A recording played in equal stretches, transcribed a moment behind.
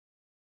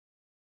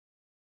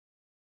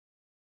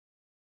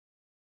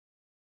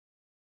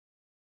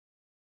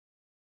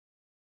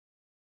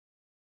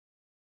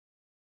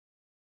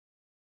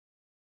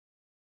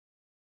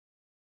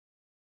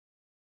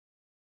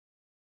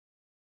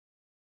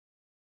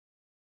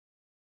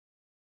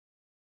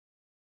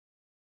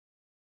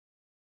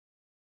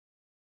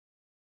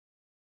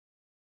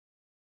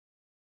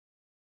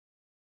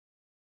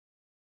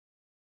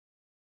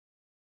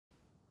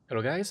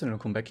Hello guys and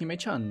welcome back in my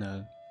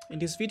channel. In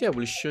this video I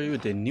will show you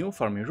the new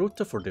farming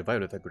route for the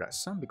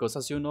Violetgrass, because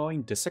as you know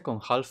in the second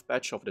half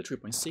patch of the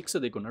 3.6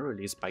 they're gonna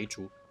release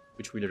baizhu,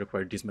 which will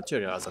require this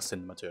material as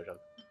ascent material.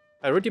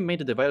 I already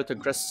made the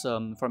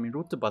Violetgrass farming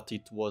route, but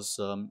it was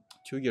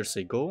 2 years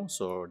ago,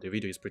 so the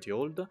video is pretty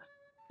old,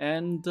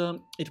 and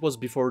it was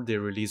before the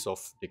release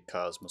of the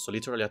Chasm, so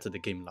literally at the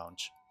game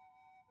launch.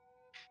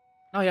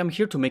 Now I am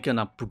here to make an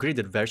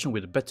upgraded version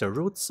with better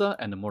routes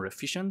and more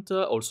efficient,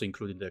 also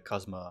including the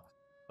Chasm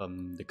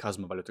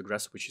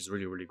Violetgrass, which is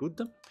really good.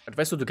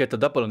 Advise you to get a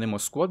double Nemo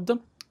squad,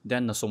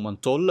 then someone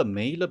tall,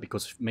 male,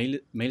 because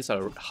males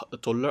are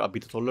a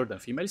bit taller than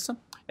females,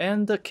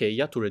 and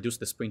Keia to reduce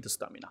the sprint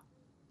stamina.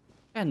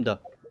 And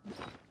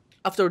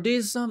after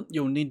this,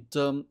 you need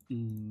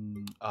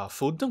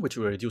food, which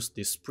will reduce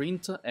the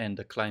sprint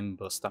and climb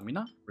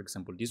stamina. For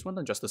example, this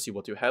one, just to see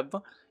what you have.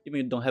 If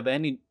you don't have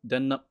any,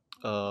 then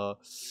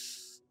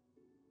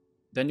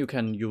you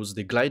can use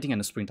the gliding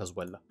and sprint as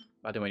well.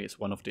 By the way, it's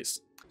one of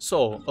these.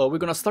 So, we're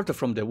gonna start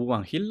from the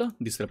Wuhan Hill,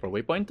 this teleport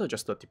waypoint,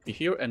 just a TP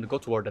here, and go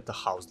toward that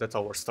house. That's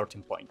our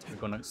starting point. We're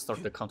gonna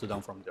start the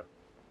countdown from there.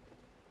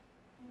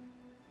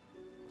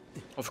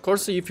 Of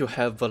course, if you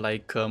have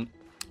like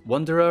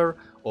Wanderer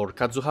or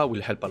Kazuha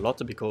will help a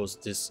lot, because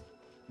this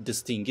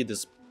thingy,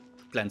 this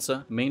plants,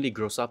 mainly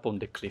grows up on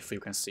the cliff, you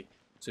can see.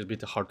 So it's a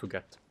bit hard to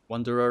get.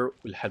 Wanderer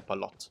will help a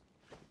lot.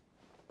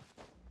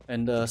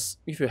 And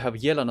if you have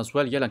Yelan as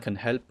well, Yelan can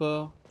help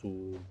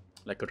to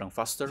like run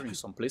faster in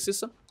some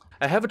places.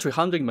 I have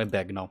 300 in my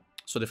bag now,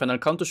 so the final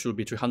count should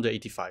be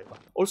 385.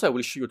 Also, I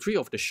will show you 3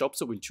 of the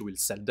shops which will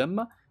sell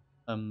them.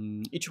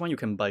 Each one you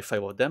can buy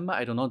 5 of them.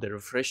 I don't know, the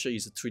refresh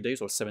is 3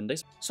 days or 7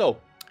 days. So,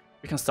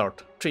 we can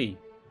start. 3,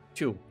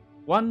 2,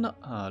 1,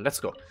 let's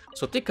go.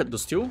 So take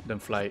those 2, then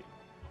fly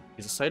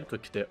this side,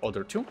 take the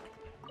other 2.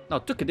 Now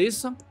take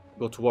this,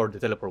 go toward the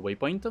teleport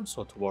waypoint,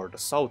 so toward the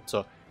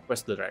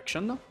southwest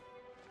direction.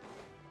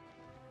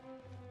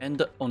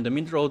 And on the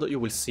mid road you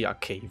will see a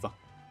cave.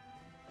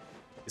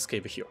 This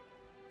cave here.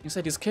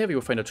 Inside this cave you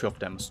will find the 3 of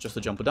them. So just to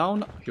jump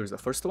down, here's the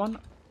first one.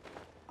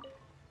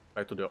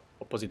 Fly to the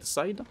opposite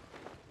side.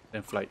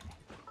 Then fly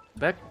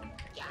back.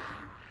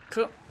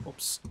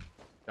 Oops.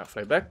 Yeah,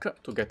 fly back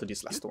to get to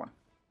this last one.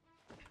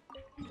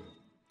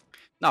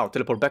 Now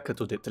teleport back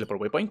to the teleport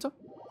waypoint.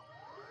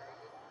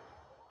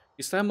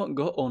 This time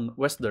go on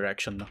west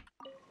direction.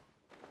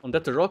 On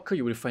that rock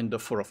you will find the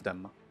 4 of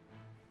them.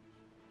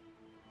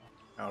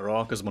 A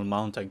rock, a small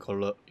mountain,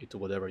 call it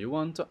whatever you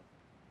want.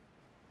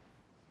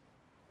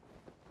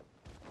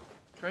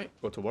 Okay,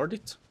 go toward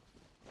it.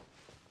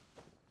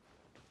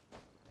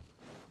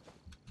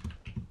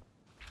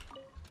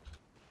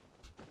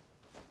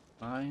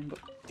 Climb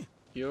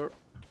here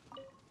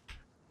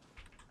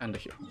and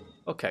here.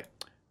 Okay,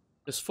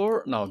 there's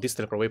 4. Now this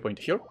teleport waypoint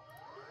here.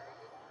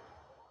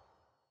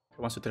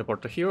 Once you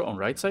teleport here on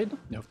right side,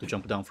 you have to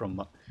jump down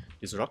from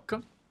this rock.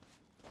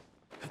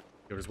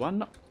 Here's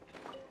one.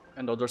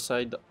 And the other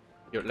side,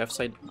 your left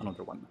side,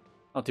 another one.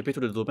 Now TP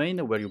to the domain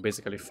where you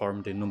basically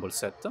farm the Numble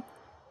set.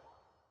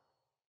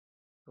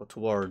 Go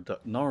toward the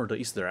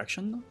northeast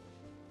direction.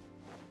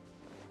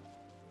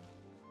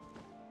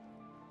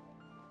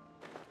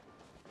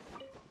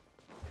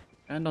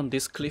 And on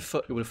this cliff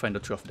you will find the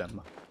 3 of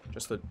them.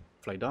 Just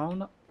fly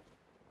down.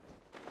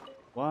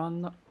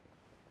 1,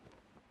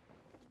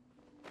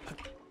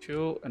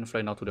 2, and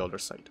fly now to the other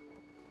side.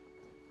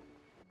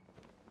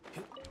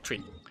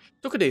 3.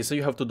 Took this, so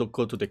you have to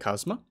go to the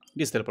Chasm.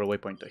 This teleport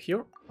waypoint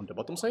here, on the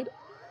bottom side.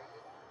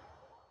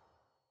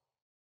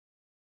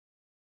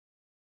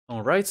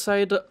 On right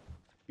side,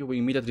 you will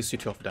immediately see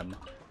 2 of them.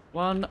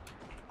 1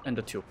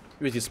 and 2.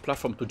 Use this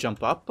platform to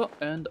jump up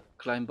and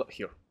climb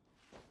here.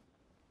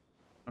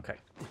 Okay.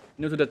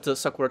 Near to that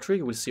Sakura tree,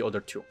 you will see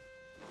other 2.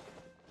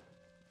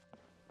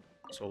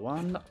 So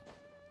 1,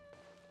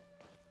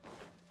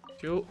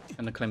 2,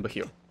 and climb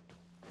here.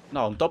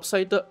 Now on top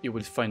side you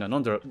will find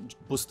another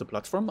boost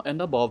platform,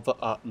 and above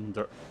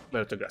another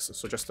Violetgrass.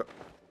 So just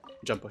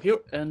jump here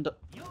and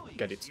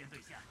get it.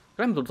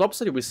 Climb to the top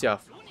side, you will see a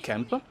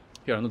camp.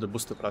 Here another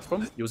boost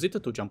platform. Use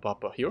it to jump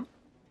up here.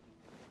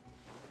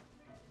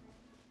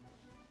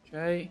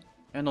 Okay.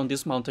 And on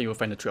this mountain you will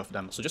find the 3 of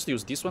them. So just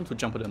use this one to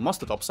jump to the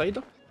most top side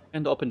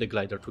and open the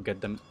glider to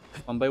get them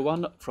one by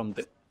one from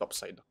the top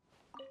side.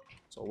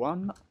 So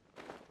 1,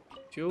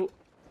 2,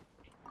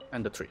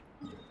 and 3.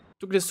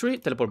 Took this 3,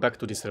 teleport back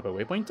to this teleport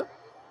waypoint.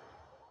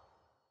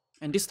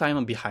 And this time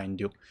I'm behind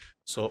you.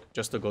 So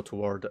just to go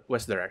toward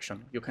west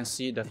direction. You can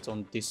see that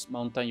on this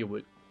mountain you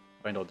will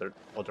find other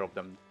of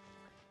them.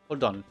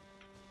 Hold on.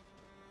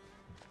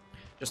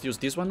 Just use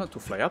this one to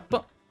fly up.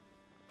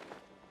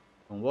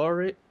 Don't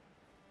worry.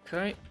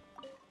 Okay.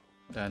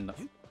 Then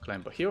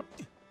climb here.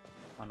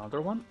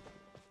 Another one.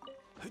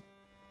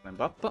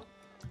 Climb up.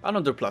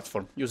 Another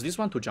platform. Use this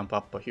one to jump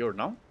up here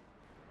now.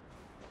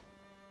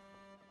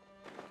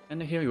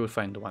 And here you will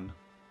find one.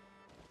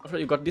 After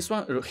you got this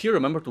one, here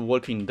remember to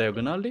walk in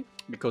diagonally,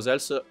 because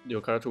else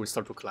your character will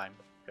start to climb.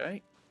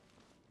 Okay.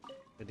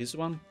 Get this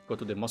one, go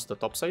to the most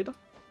top side.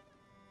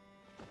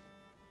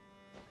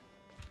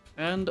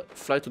 and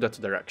fly to that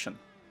direction.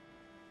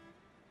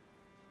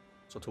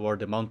 So toward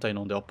the mountain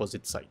on the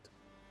opposite side.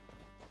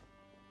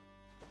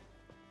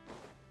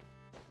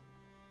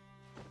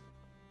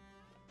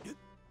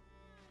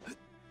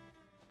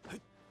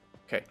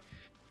 Okay,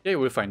 here you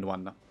will find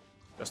one,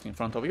 just in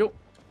front of you.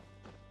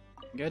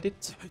 Get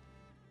it?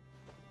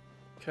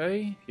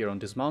 Okay, here on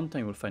this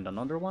mountain you will find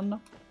another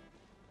one.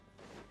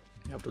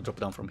 You have to drop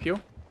down from here.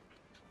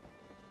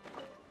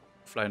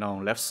 Fly now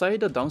on left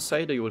side,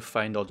 downside you will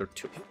find other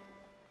two.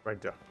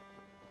 Right there.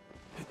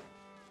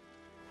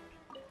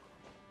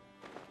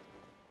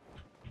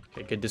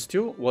 Okay, get these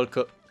two, walk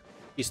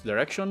east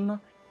direction,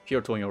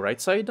 here to on your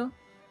right side.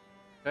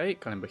 Okay,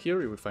 climb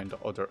here, you will find the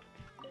other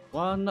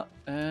one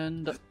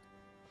and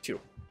two.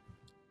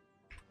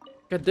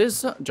 Get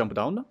this, jump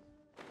down.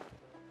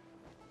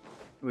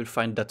 You will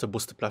find that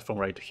boost platform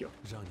right here.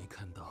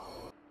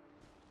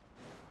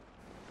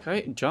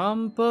 Okay,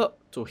 jump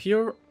to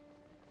here.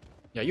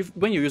 Yeah,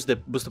 when you use the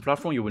boost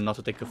platform, you will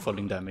not take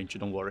falling damage,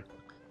 don't worry.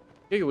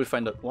 Here you will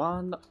find that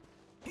one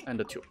and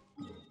the two.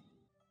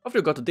 After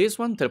you got this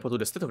one, teleport to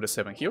the state of the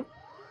 7 here.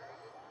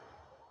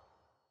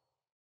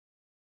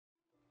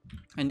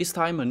 And this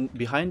time,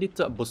 behind it,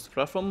 boost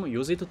platform,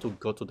 use it to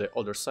go to the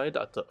other side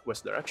at the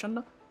west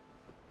direction.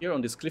 Here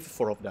on this cliff,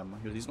 4 of them.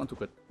 Use this one to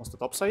get on the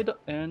top side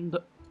and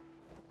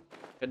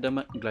get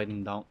them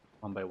gliding down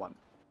one by one.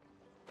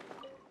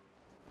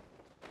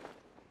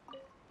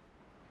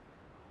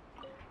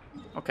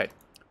 Okay,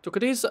 took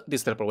this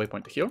teleport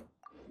waypoint here.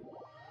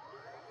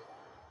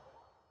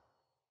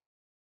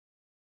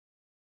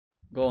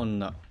 Go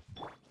on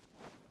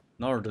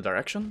north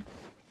direction.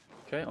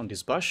 Okay, on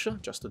this bush,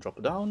 just to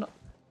drop down.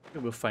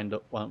 You will find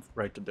one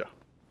right there.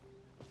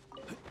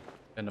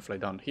 Then fly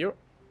down here.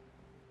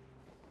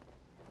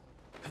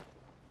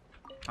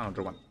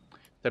 Another one.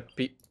 Step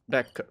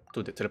back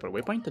to the teleport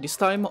waypoint, this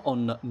time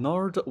on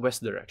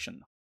northwest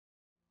direction.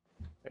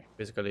 Okay,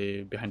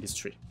 basically behind this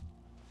tree.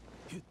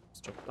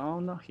 Let's drop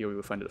down. Here we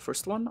will find the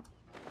first one.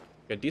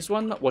 Get this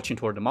one, watching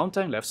toward the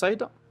mountain, left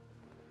side.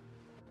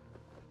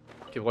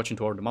 Keep watching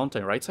toward the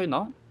mountain, right side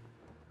now.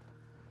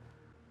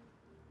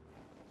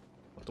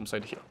 Bottom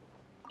side here.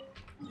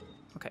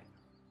 Okay.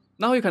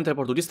 Now you can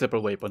teleport to this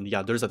teleport waypoint.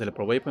 Yeah, there's a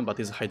teleport waypoint, but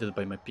it's hidden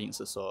by my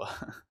pins, so...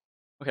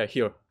 Okay,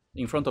 here.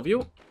 In front of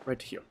you,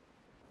 right here.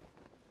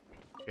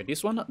 Okay,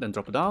 this one, then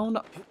drop down.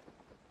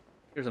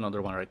 Here's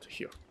another one right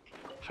here.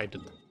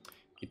 Hidden.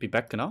 TP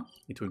back now.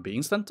 It will be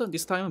instant,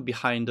 this time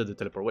behind the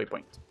teleport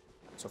waypoint.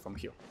 So from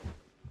here.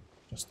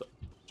 Just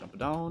jump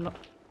down.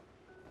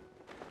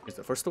 Here's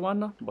the first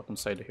one. Bottom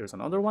side, here's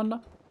another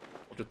one.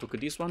 If you took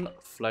this one,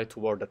 fly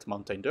toward that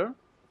mountain there.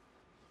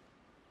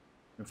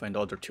 You'll find the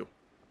other two.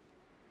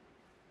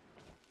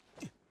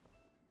 Okay,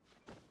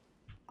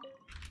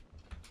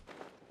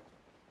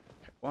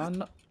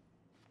 1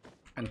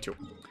 and 2.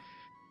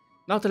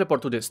 Now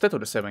teleport to the state of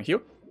the 7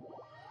 here.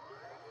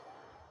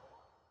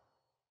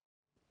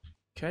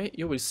 Okay,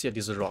 you will see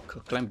this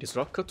rock. Climb this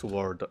rock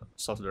toward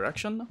south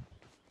direction.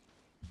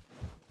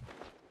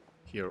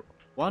 Here,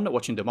 1,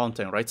 watching the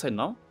mountain right side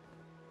now.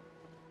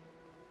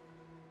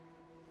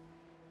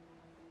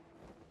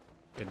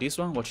 Okay, this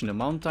one, watching the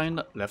mountain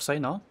left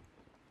side now.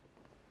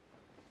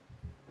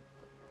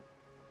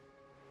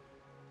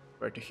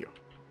 Right here.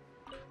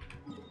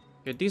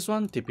 Okay, this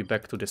one, TP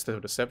back to the state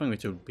of the 7,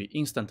 which will be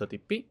instant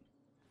TP.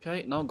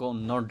 Okay, now go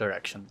north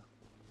direction.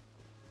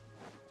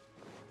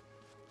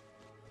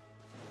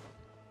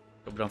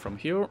 Go down from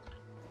here.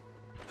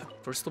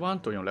 First one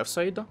to your left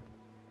side.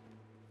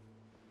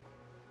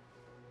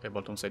 Okay,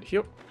 bottom side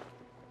here.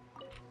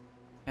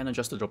 And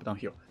just drop down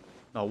here.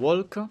 Now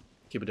walk,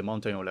 keep the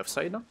mountain on your left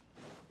side.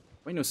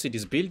 When you see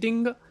this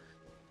building,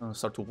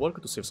 start to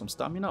walk to save some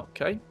stamina.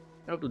 Okay, you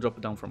have to drop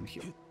down from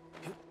here.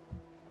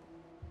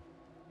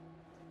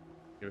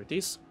 Here it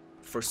is.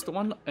 First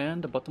one,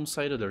 and the bottom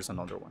side there's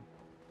another one.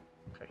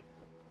 Okay.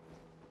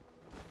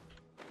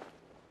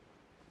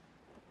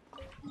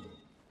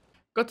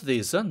 Got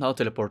this, now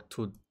teleport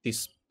to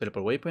this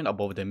teleport waypoint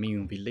above the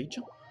main village.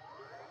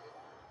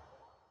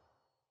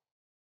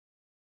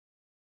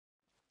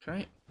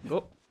 Okay,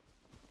 go.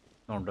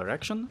 North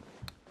direction.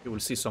 You will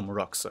see some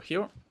rocks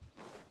here.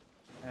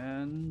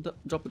 And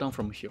drop down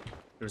from here.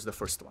 Here's the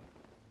first one.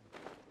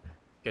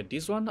 Get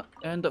this one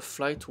and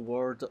fly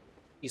toward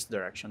east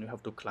direction. You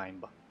have to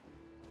climb.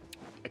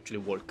 Actually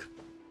walk.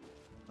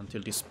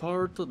 Until this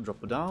part,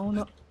 drop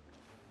down.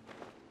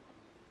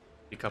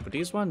 Pick up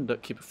this one,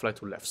 keep fly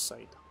to left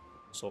side.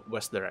 So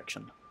west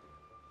direction.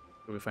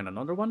 You will find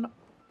another one.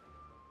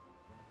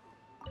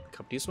 Pick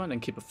up this one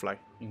and keep a fly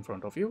in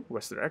front of you,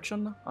 west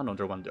direction,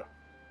 another one there.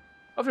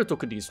 After you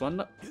took this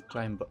one,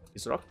 climb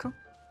this rock.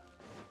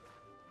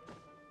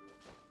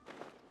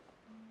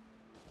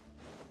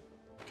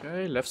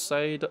 Okay, left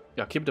side.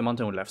 Yeah, keep the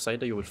mountain on left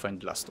side, you will find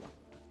the last one.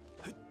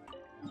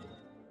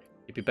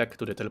 TP back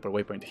to the teleport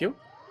waypoint here.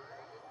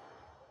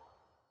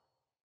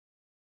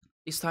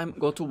 This time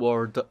go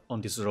toward,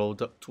 on this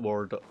road,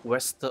 toward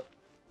west,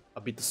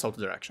 a bit south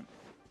direction.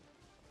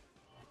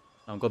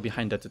 Now go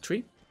behind that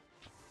tree.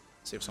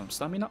 Save some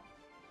stamina.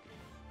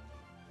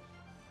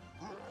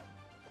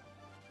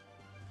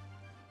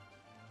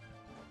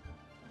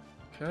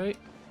 Okay.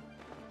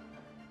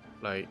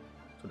 Fly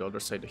to the other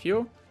side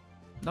here.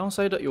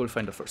 Downside, you will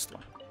find the first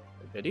one.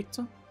 Get it.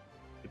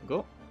 Keep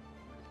go.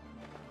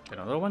 Get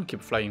another one.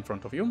 Keep flying in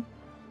front of you.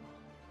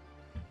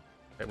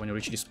 Okay, when you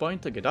reach this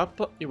point, get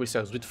up. You will see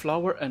a sweet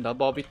flower, and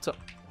above it,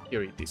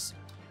 here it is.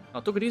 Now,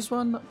 took this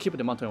one. Keep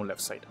the mountain on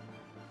left side.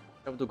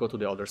 You have to go to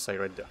the other side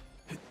right there.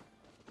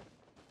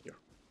 Here.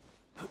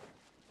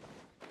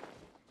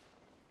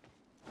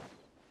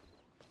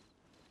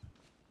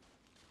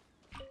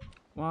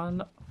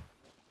 One.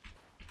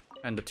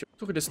 And the two.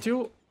 Took this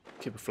two.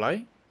 Keep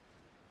fly.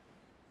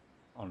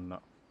 On,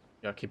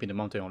 yeah, keeping the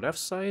mountain on left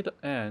side.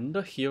 And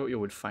here you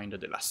will find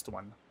the last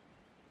one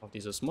of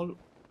this small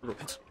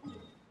route.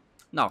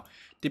 Now,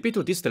 TP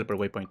to this teleport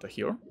waypoint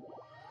here.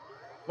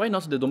 Why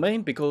not the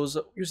domain? Because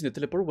using the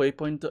teleport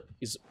waypoint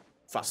is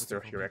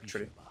faster here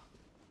actually.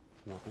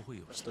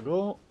 Just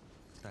go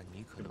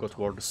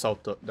toward the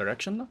south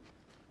direction.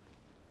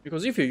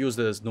 Because if you use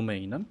this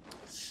domain,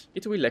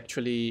 it will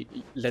actually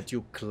let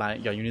you climb.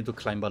 Yeah, you need to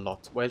climb a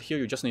lot. While here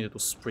you just need to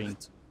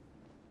sprint.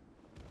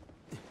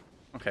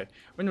 Okay,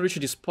 when you reach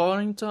this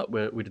point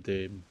with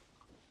the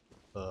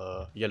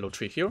yellow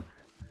tree here,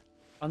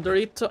 under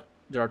it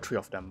there are 3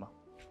 of them.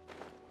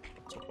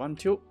 So 1,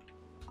 2,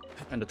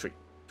 and 3.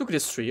 Took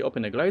this tree,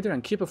 open the glider,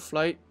 and keep a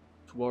fly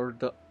toward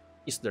the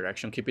east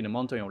direction, keeping the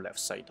mountain on left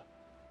side.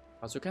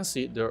 As you can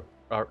see, there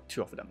are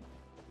 2 of them.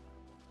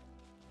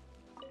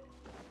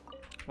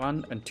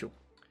 1 and 2.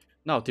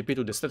 Now TP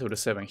to the statue of the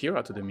 7 here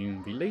at the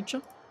main village.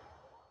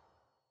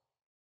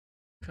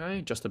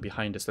 Okay, just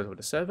behind the statue of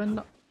the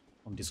 7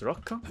 on this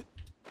rock.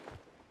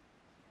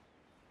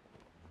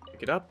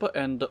 Pick it up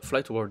and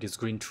fly toward this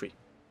green tree.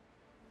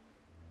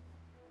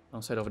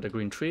 Outside of the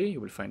green tree,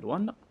 you will find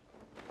one.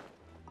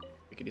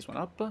 Pick this one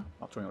up.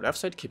 Now turn on your left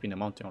side, keeping the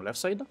mountain on left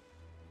side.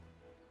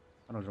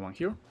 Another one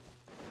here.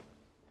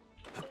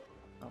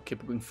 Now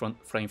keep going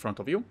fly in front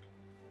of you.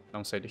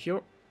 Downside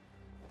here.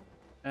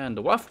 And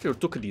after you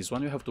took this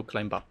one, you have to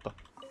climb up.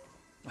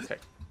 Okay.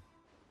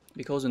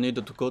 Because you need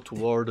to go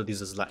toward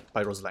these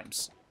pyro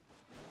slimes.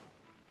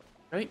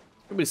 Okay.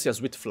 You will see a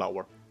sweet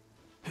flower.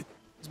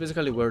 It's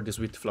basically where the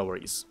sweet flower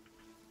is.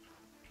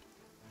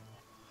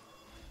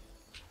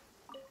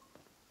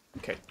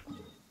 Okay.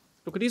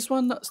 Look at this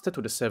one, step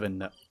to the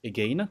 7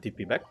 again,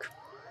 TP back.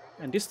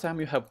 And this time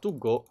you have to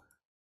go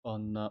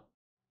on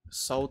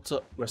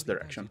southwest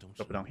direction.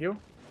 Drop down here.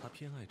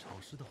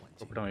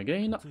 Drop down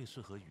again.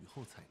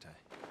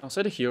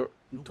 Outside here,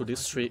 to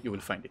this tree, you will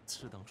find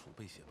it.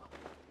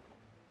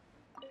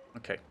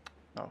 Okay.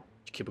 Now,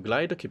 keep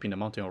glide, keeping the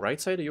mountain on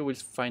right side, you will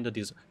find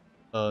this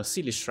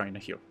silly shrine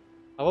here.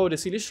 Above the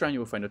silly shrine, you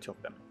will find the 2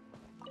 of them.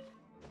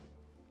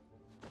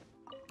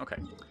 Okay.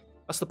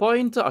 Last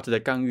point at the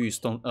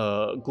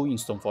Guin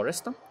Stone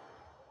Forest.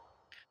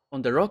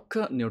 On the rock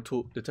near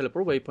to the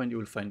teleport waypoint, you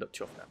will find the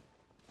 2 of them.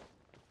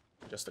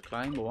 Just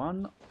climb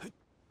 1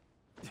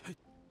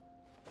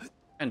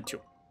 and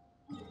 2.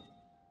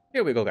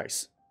 Here we go,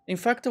 guys. In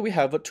fact, we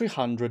have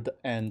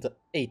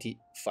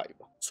 385.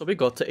 So we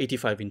got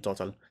 85 in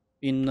total.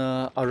 In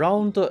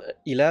around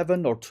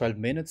 11 or 12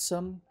 minutes,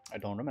 I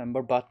don't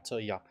remember, but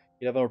yeah,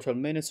 11 or 12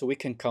 minutes, we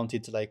can count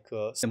it like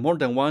more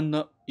than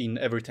 1 in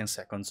every 10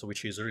 seconds,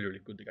 which is really,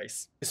 really good,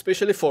 guys.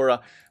 Especially for a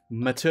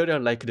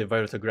material like the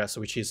Violetgrass,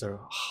 which is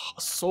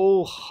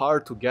so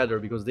hard to gather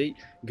because they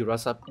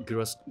grows up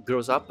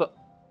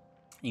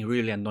in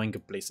really annoying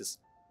places.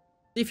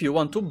 If you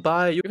want to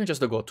buy, you can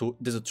just go to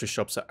these 3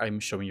 shops I'm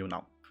showing you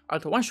now.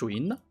 At One Shoe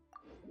Inn,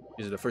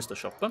 this is the first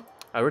shop.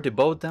 I already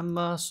bought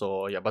them,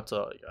 so yeah, but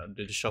yeah,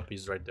 the shop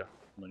is right there.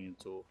 No need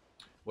to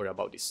worry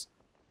about this.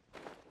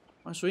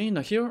 One Shoe Inn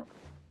here,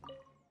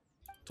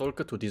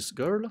 talk to this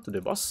girl, to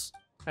the boss,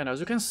 and as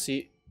you can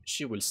see,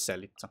 she will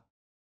sell it.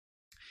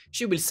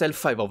 She will sell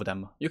 5 of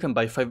them. You can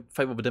buy 5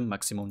 of them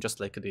maximum, just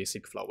like the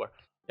Silk Flower.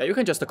 Yeah, you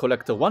can just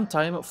collect one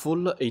time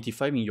full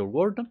 85 in your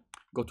world,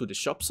 go to the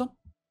shops,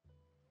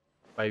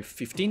 buy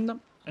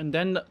 15, and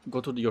then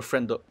go to your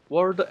friend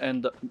world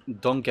and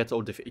don't get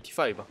all the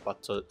 85,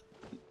 but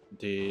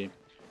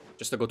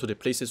just go to the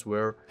places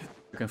where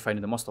you can find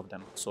the most of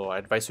them. So I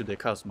advise you the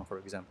Chasm, for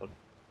example.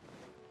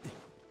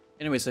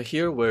 Anyways,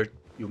 here where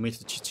you meet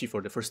the Chi-Chi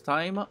for the first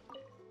time,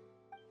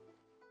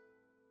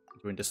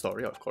 during the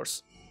story, of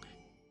course.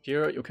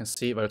 Here you can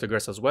see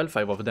Violetgrass as well,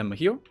 5 of them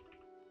here.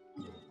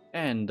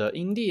 And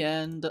in the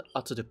end,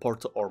 at the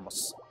Port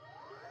Ormos.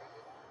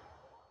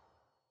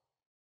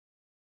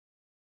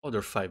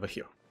 Other 5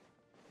 here.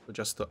 So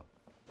just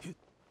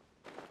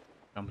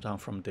jump down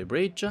from the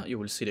bridge, you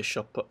will see the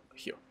shop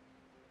here.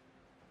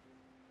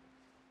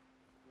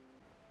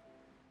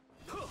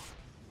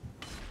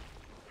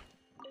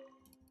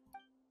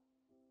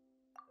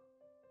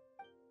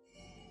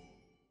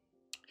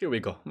 Here we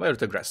go,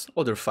 Violetgrass,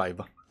 other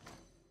 5.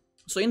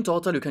 So in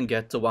total you can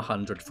get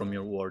 100 from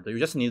your world. You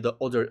just need the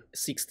other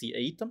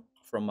 68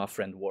 from a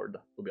friend world,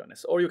 to be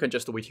honest. Or you can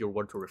just wait your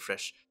world to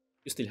refresh.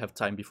 You still have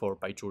time before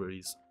baizhu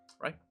release,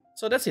 right?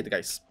 So that's it,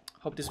 guys.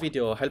 Hope this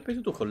video helped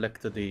you to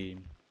collect the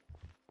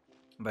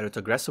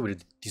Violetgrass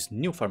with this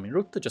new farming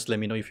route. Just let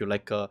me know if you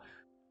like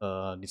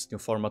this new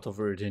format of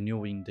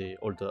renewing the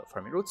old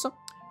farming routes.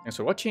 Thanks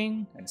for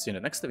watching, and see you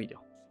in the next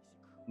video.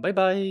 Bye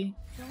bye!